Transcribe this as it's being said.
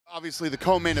Obviously, the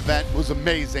co-main event was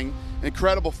amazing.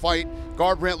 Incredible fight.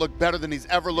 Garbrandt looked better than he's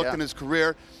ever looked in his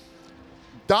career.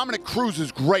 Dominic Cruz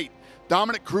is great.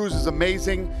 Dominic Cruz is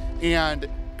amazing, and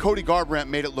Cody Garbrandt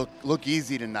made it look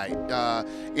easy tonight.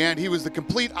 And he was the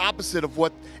complete opposite of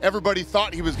what everybody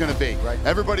thought he was going to be. Right.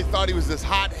 Everybody thought he was this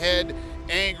hothead,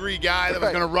 angry guy that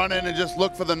was going to run in and just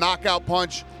look for the knockout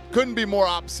punch. Couldn't be more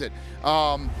opposite.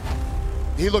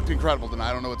 He looked incredible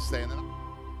tonight. I don't know what to say.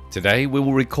 Today we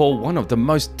will recall one of the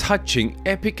most touching,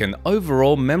 epic and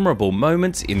overall memorable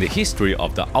moments in the history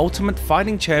of the Ultimate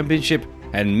Fighting Championship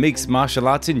and mixed martial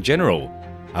arts in general.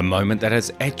 A moment that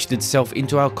has etched itself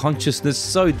into our consciousness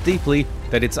so deeply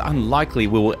that it's unlikely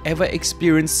we will ever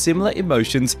experience similar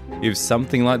emotions if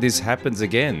something like this happens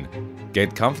again.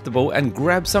 Get comfortable and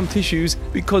grab some tissues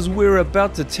because we're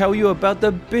about to tell you about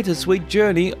the bittersweet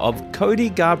journey of Cody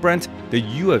Garbrandt, the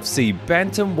UFC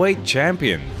Bantamweight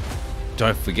Champion.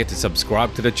 Don't forget to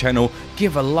subscribe to the channel,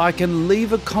 give a like and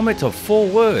leave a comment of 4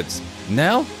 words.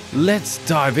 Now, let's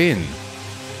dive in.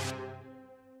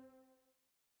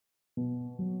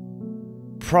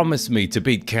 Promise me to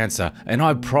beat cancer and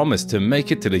I promise to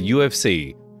make it to the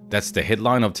UFC. That's the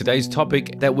headline of today's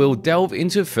topic that we'll delve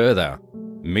into further.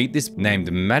 Meet this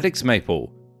named Maddox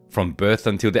Maple. From birth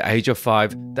until the age of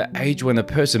 5, the age when a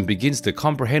person begins to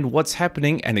comprehend what's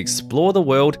happening and explore the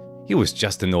world, he was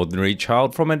just an ordinary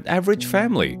child from an average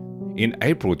family. In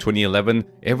April 2011,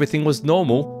 everything was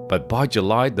normal, but by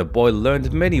July the boy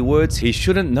learned many words he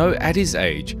shouldn't know at his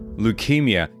age: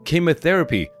 leukemia,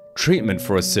 chemotherapy, treatment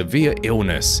for a severe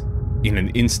illness. In an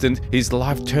instant, his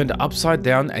life turned upside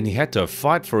down and he had to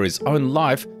fight for his own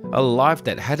life, a life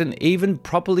that hadn't even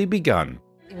properly begun.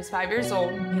 He was 5 years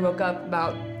old. He woke up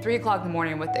about 3 o'clock in the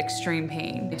morning with extreme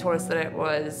pain. He told us that it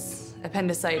was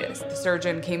appendicitis. The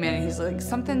surgeon came in and he's like,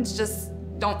 something's just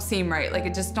don't seem right. Like,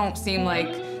 it just don't seem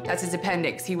like that's his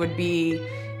appendix. He would be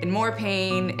in more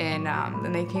pain, and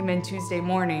then they came in Tuesday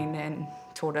morning and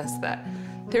told us that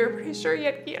they were pretty sure he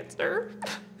had cancer.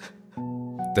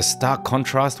 The stark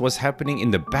contrast was happening in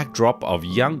the backdrop of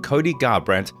young Cody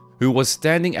Garbrandt, who was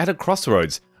standing at a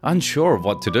crossroads, unsure of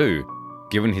what to do.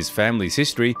 Given his family's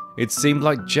history, it seemed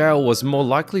like jail was more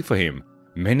likely for him.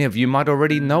 Many of you might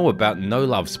already know about No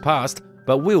Love's past,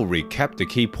 but we'll recap the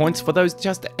key points for those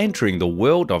just entering the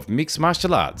world of mixed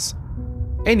martial arts.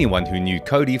 Anyone who knew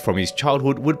Cody from his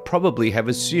childhood would probably have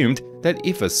assumed that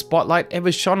if a spotlight ever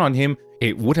shone on him,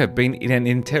 it would have been in an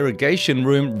interrogation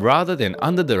room rather than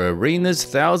under the arena's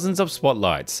thousands of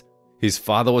spotlights. His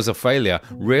father was a failure,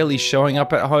 rarely showing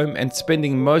up at home and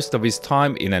spending most of his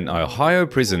time in an Ohio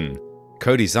prison.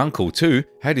 Cody's uncle, too,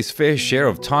 had his fair share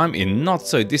of time in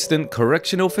not-so-distant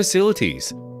correctional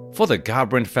facilities. For the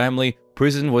Garbrandt family,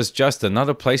 prison was just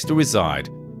another place to reside.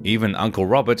 Even Uncle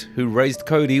Robert, who raised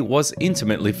Cody, was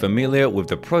intimately familiar with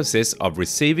the process of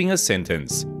receiving a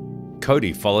sentence.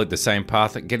 Cody followed the same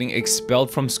path, getting expelled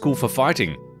from school for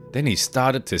fighting. Then he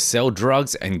started to sell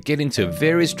drugs and get into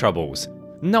various troubles.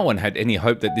 No one had any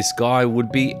hope that this guy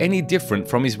would be any different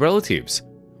from his relatives.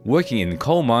 Working in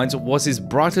coal mines was his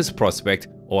brightest prospect,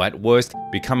 or at worst,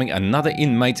 becoming another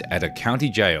inmate at a county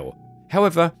jail.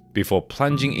 However, before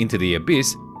plunging into the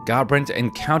abyss, Garbrandt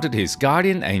encountered his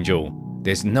guardian angel.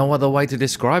 There's no other way to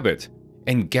describe it.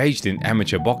 Engaged in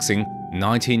amateur boxing,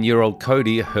 19-year-old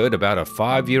Cody heard about a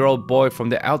 5-year-old boy from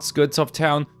the outskirts of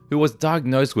town who was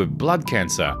diagnosed with blood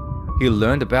cancer. He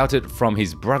learned about it from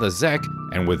his brother Zach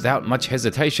and without much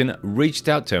hesitation reached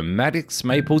out to Maddox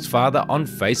Maple's father on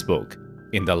Facebook.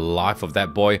 In the life of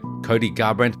that boy, Cody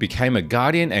Garbrandt became a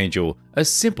guardian angel, a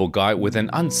simple guy with an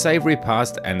unsavory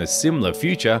past and a similar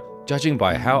future, judging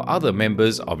by how other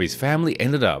members of his family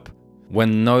ended up.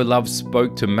 When No Love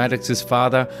spoke to Maddox's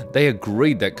father, they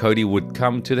agreed that Cody would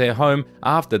come to their home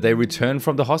after they returned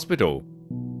from the hospital.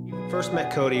 First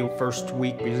met Cody first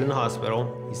week he was in the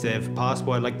hospital. He said, if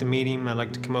possible, I'd like to meet him. I'd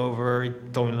like to come over. He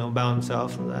told me a little about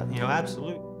himself and that,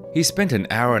 absolutely. He spent an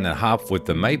hour and a half with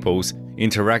the Maples,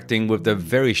 interacting with the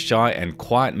very shy and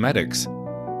quiet Maddox.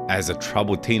 As a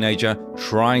troubled teenager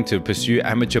trying to pursue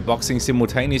amateur boxing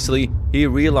simultaneously, he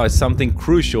realized something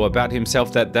crucial about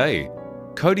himself that day.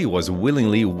 Cody was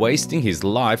willingly wasting his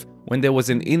life when there was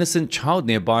an innocent child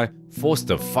nearby forced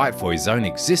to fight for his own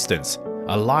existence,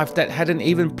 a life that hadn't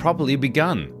even properly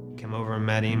begun. Came over and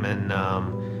met him, and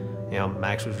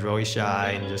Max was really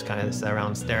shy and just kind of sat around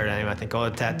and stared at him. I think all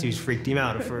the tattoos freaked him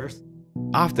out at first.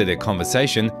 After their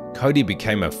conversation, Cody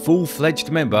became a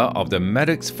full-fledged member of the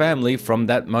Maddox family from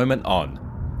that moment on.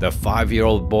 The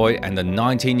 5-year-old boy and the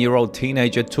 19-year-old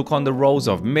teenager took on the roles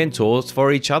of mentors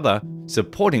for each other,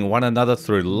 supporting one another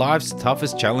through life's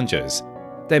toughest challenges.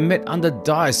 They met under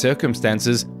dire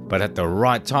circumstances, but at the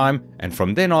right time, and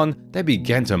from then on, they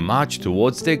began to march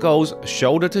towards their goals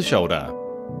shoulder to shoulder.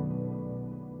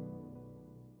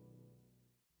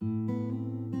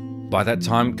 By that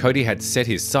time, Cody had set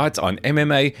his sights on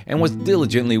MMA and was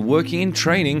diligently working in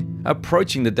training,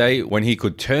 approaching the day when he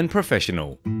could turn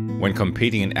professional. When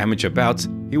competing in amateur bouts,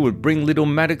 he would bring little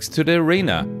Maddox to the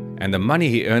arena, and the money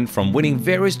he earned from winning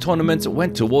various tournaments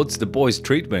went towards the boy's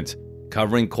treatment,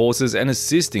 covering courses and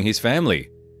assisting his family.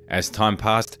 As time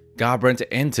passed, Garbrandt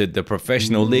entered the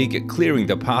professional league, clearing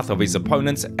the path of his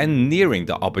opponents and nearing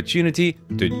the opportunity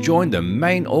to join the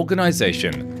main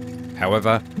organization.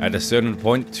 However, at a certain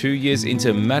point 2 years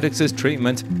into Maddox's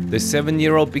treatment, the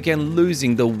 7-year-old began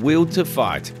losing the will to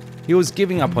fight. He was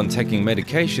giving up on taking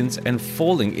medications and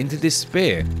falling into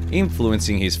despair,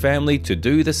 influencing his family to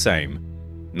do the same.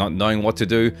 Not knowing what to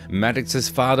do, Maddox's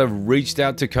father reached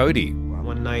out to Cody.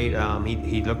 One night,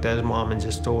 he looked at his mom and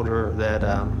just told her that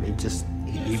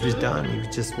he was done. He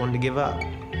just wanted to give up.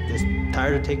 Just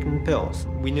tired of taking the pills.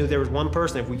 We knew there was one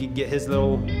person, if we could get his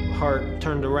little heart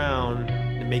turned around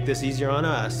and make this easier on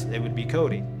us, it would be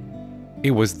Cody.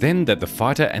 It was then that the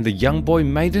fighter and the young boy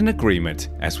made an agreement,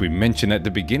 as we mentioned at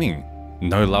the beginning.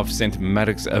 No Love sent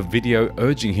Maddox a video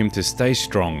urging him to stay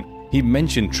strong. He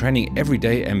mentioned training every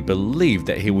day and believed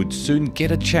that he would soon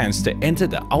get a chance to enter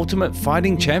the Ultimate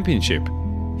Fighting Championship.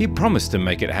 He promised to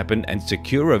make it happen and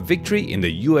secure a victory in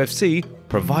the UFC,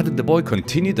 provided the boy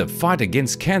continued to fight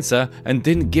against cancer and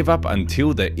didn't give up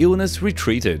until the illness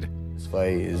retreated. This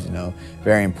fight is,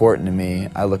 very important to me.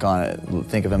 I look on it,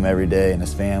 think of him every day and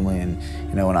his family, and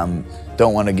when I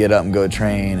don't want to get up and go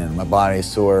train and my body's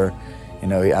sore,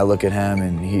 I look at him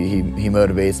and he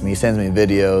motivates me. He sends me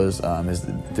videos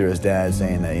through his dad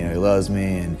saying that he loves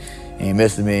me and he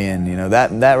misses me, and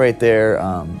that right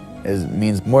there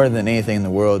means more than anything in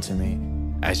the world to me.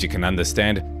 As you can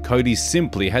understand, Cody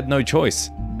simply had no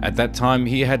choice. At that time,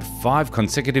 he had 5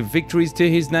 consecutive victories to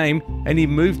his name, and he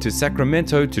moved to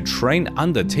Sacramento to train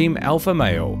under Team Alpha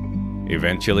Male.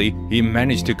 Eventually, he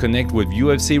managed to connect with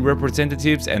UFC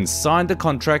representatives and signed a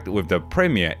contract with the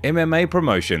premier MMA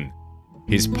promotion.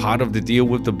 His part of the deal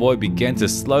with the boy began to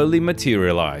slowly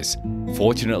materialize.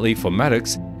 Fortunately for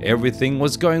Maddox, everything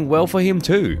was going well for him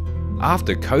too.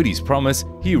 After Cody's promise,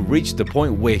 he reached the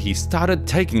point where he started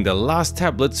taking the last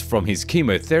tablets from his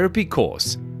chemotherapy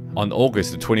course. On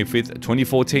August 25,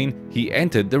 2014, he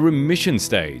entered the remission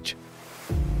stage.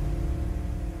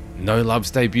 No Love's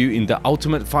debut in the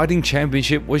Ultimate Fighting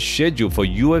Championship was scheduled for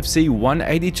UFC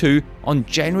 182 on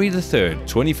January 3,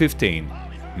 2015.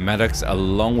 Maddox,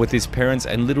 along with his parents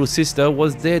and little sister,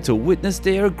 was there to witness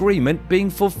their agreement being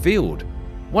fulfilled.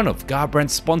 One of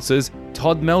Garbrandt's sponsors,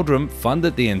 Todd Meldrum,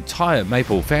 funded the entire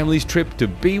Maple family's trip to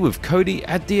be with Cody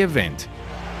at the event.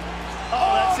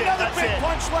 That's it.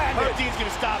 Punch landed. Hertie's gonna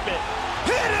stop it.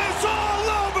 It is all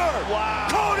over! Wow.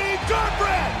 Cody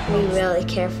Garbrandt! We really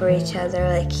care for each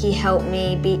other. He helped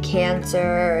me beat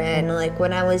cancer, and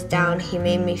when I was down, he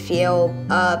made me feel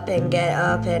up and get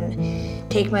up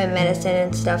and take my medicine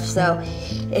and stuff. So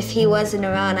if he wasn't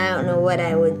around, I don't know what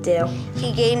I would do.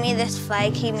 He gave me this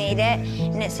flag, he made it,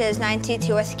 and it says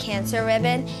 922 with a cancer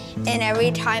ribbon. And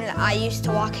every time that I used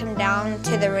to walk him down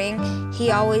to the ring,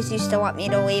 he always used to want me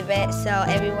to wave it so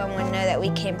everyone would know that we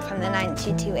came from the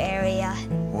 922 area.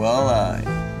 Well,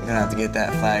 you're gonna have to get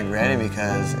that flag ready,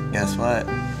 because guess what?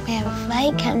 We have a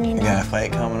fight coming up. You got a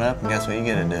fight coming up, and guess what you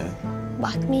gotta do?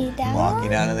 Walk me down. Walk you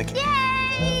down to the...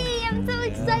 Yay! I'm so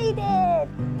excited.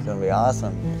 It's gonna be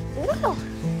awesome. Woo.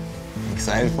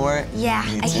 Excited for it? Yeah,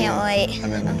 Me I too. can't wait.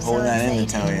 I've been holding that in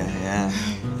to tell you, yeah.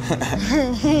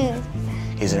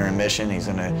 He's in remission. He's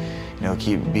gonna,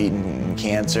 keep beating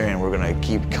cancer, and we're gonna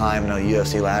keep climbing the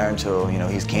UFC ladder until,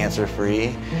 he's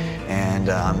cancer-free, and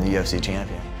I'm the UFC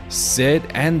champion. Said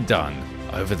and done.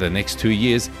 Over the next 2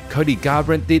 years, Cody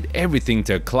Garbrandt did everything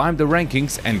to climb the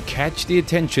rankings and catch the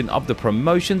attention of the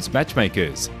promotion's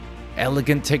matchmakers.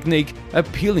 Elegant technique,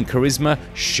 appealing charisma,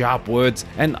 sharp words,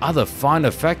 and other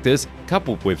finer factors,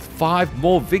 coupled with 5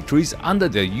 more victories under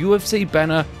the UFC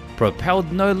banner, propelled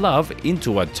No Love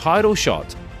into a title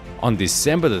shot. On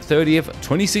December 30th,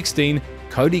 2016,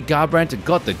 Cody Garbrandt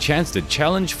got the chance to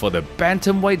challenge for the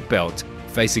Bantamweight belt,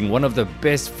 facing one of the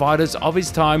best fighters of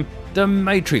his time, the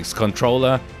Matrix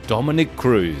controller, Dominick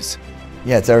Cruz.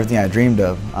 Yeah, it's everything I dreamed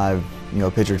of. I've,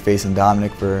 pictured facing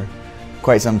Dominick for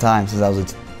quite some time, since I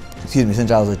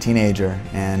was a teenager,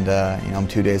 and I'm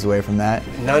 2 days away from that.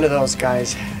 None of those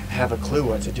guys have a clue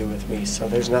what to do with me, so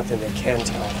there's nothing they can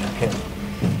tell him.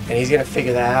 And he's gonna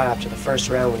figure that out after the first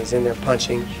round, when he's in there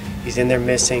punching, he's in there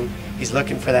missing, he's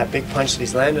looking for that big punch that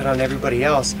he's landed on everybody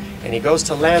else, and he goes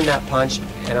to land that punch,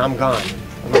 and I'm gone.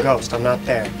 I'm a ghost, I'm not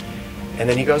there. And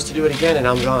then he goes to do it again, and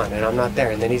I'm gone, and I'm not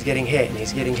there. And then he's getting hit, and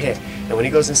he's getting hit. And when he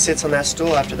goes and sits on that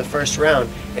stool after the first round,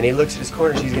 and he looks at his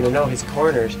corners, he's going to know his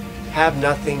corners have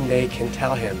nothing they can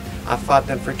tell him. I fought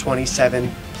them for 27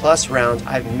 plus rounds.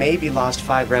 I've maybe lost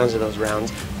 5 rounds of those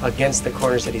rounds against the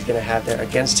corners that he's going to have there,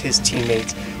 against his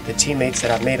teammates, the teammates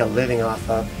that I've made a living off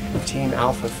of, Team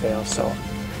Alpha fail. So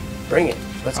bring it.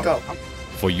 Let's go.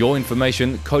 For your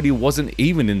information, Cody wasn't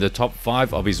even in the top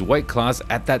 5 of his weight class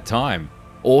at that time.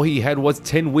 All he had was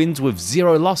 10 wins with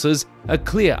 0 losses, a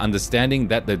clear understanding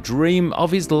that the dream of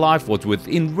his life was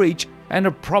within reach, and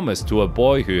a promise to a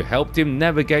boy who helped him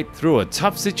navigate through a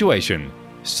tough situation.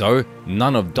 So,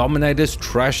 none of Dominator's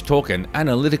trash talk and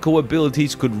analytical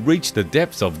abilities could reach the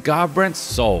depths of Garbrandt's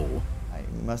soul.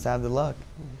 You must have the luck.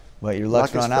 But your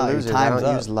luck's run out, your time's I don't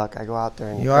up. use luck. I go out there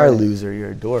and... You are a loser,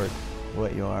 you're a dork.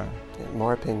 What you are.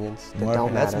 More opinions that More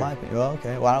don't That's matter. my opinion. Well,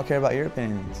 okay. Well, I don't care about your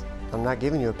opinions. I'm not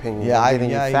giving you opinions. Yeah, I'm giving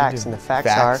you you facts, do. and the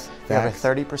facts are you have a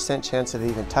 30% chance of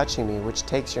even touching me, which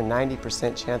takes your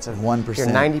 90% chance of 1%. your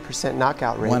 90%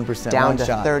 knockout rate 1%, down to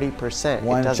shot. 30%.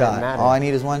 One it doesn't shot. matter. All I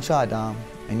need is one shot, Dom,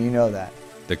 and you know that.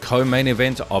 The co-main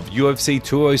event of UFC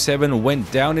 207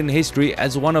 went down in history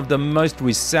as one of the most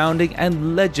resounding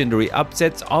and legendary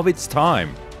upsets of its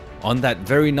time. On that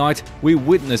very night, we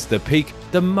witnessed the peak,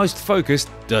 the most focused,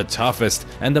 the toughest,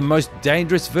 and the most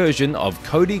dangerous version of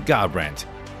Cody Garbrandt.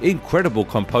 Incredible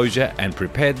composure and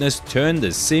preparedness turned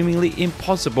the seemingly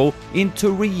impossible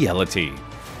into reality.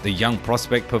 The young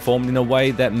prospect performed in a way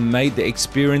that made the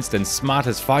experienced and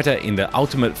smartest fighter in the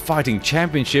Ultimate Fighting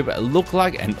Championship look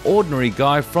like an ordinary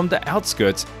guy from the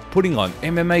outskirts putting on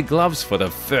MMA gloves for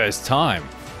the first time.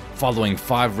 Following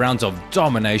 5 rounds of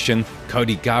domination,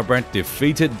 Cody Garbrandt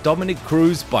defeated Dominick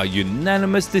Cruz by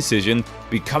unanimous decision,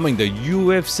 becoming the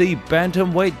UFC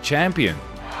Bantamweight Champion.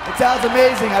 It sounds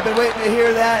amazing. I've been waiting to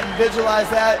hear that and visualize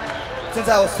that since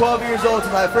I was 12 years old,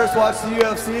 since I first watched the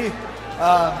UFC.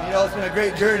 You know, it's been a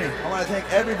great journey. I want to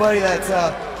thank everybody that's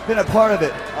been a part of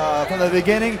it from the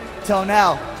beginning till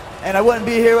now. And I wouldn't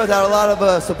be here without a lot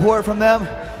of support from them,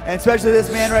 and especially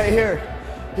this man right here.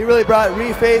 He really brought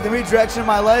faith and redirection in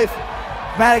my life.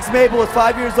 Maddox Maple was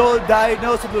 5 years old,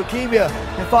 diagnosed with leukemia,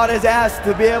 and fought his ass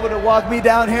to be able to walk me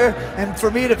down here, and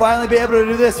for me to finally be able to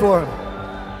do this for him.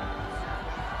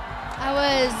 I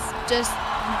was just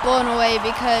blown away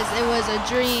because it was a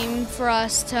dream for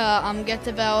us to get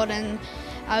the belt, and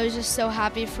I was just so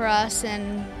happy for us,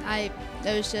 and it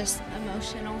was just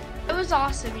emotional. It was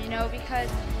awesome, you know, because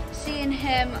seeing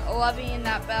him loving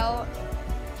that belt,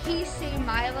 he saved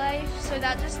my life, so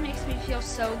that just makes me feel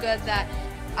so good that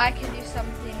I can do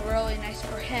something really nice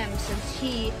for him, since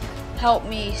he helped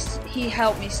me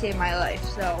save my life.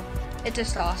 So it's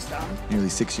just awesome. Nearly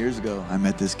 6 years ago, I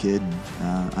met this kid in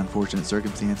unfortunate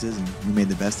circumstances, and we made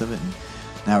the best of it. And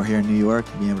now we're here in New York,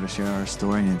 being able to share our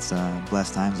story, and it's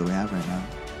blessed times that we have right now.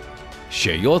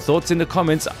 Share your thoughts in the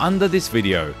comments under this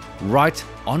video. Write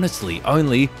honestly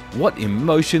only what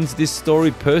emotions this story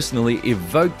personally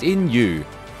evoked in you.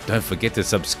 Don't forget to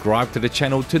subscribe to the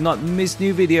channel to not miss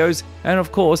new videos, and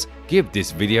of course, give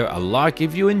this video a like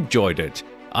if you enjoyed it.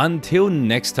 Until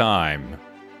next time.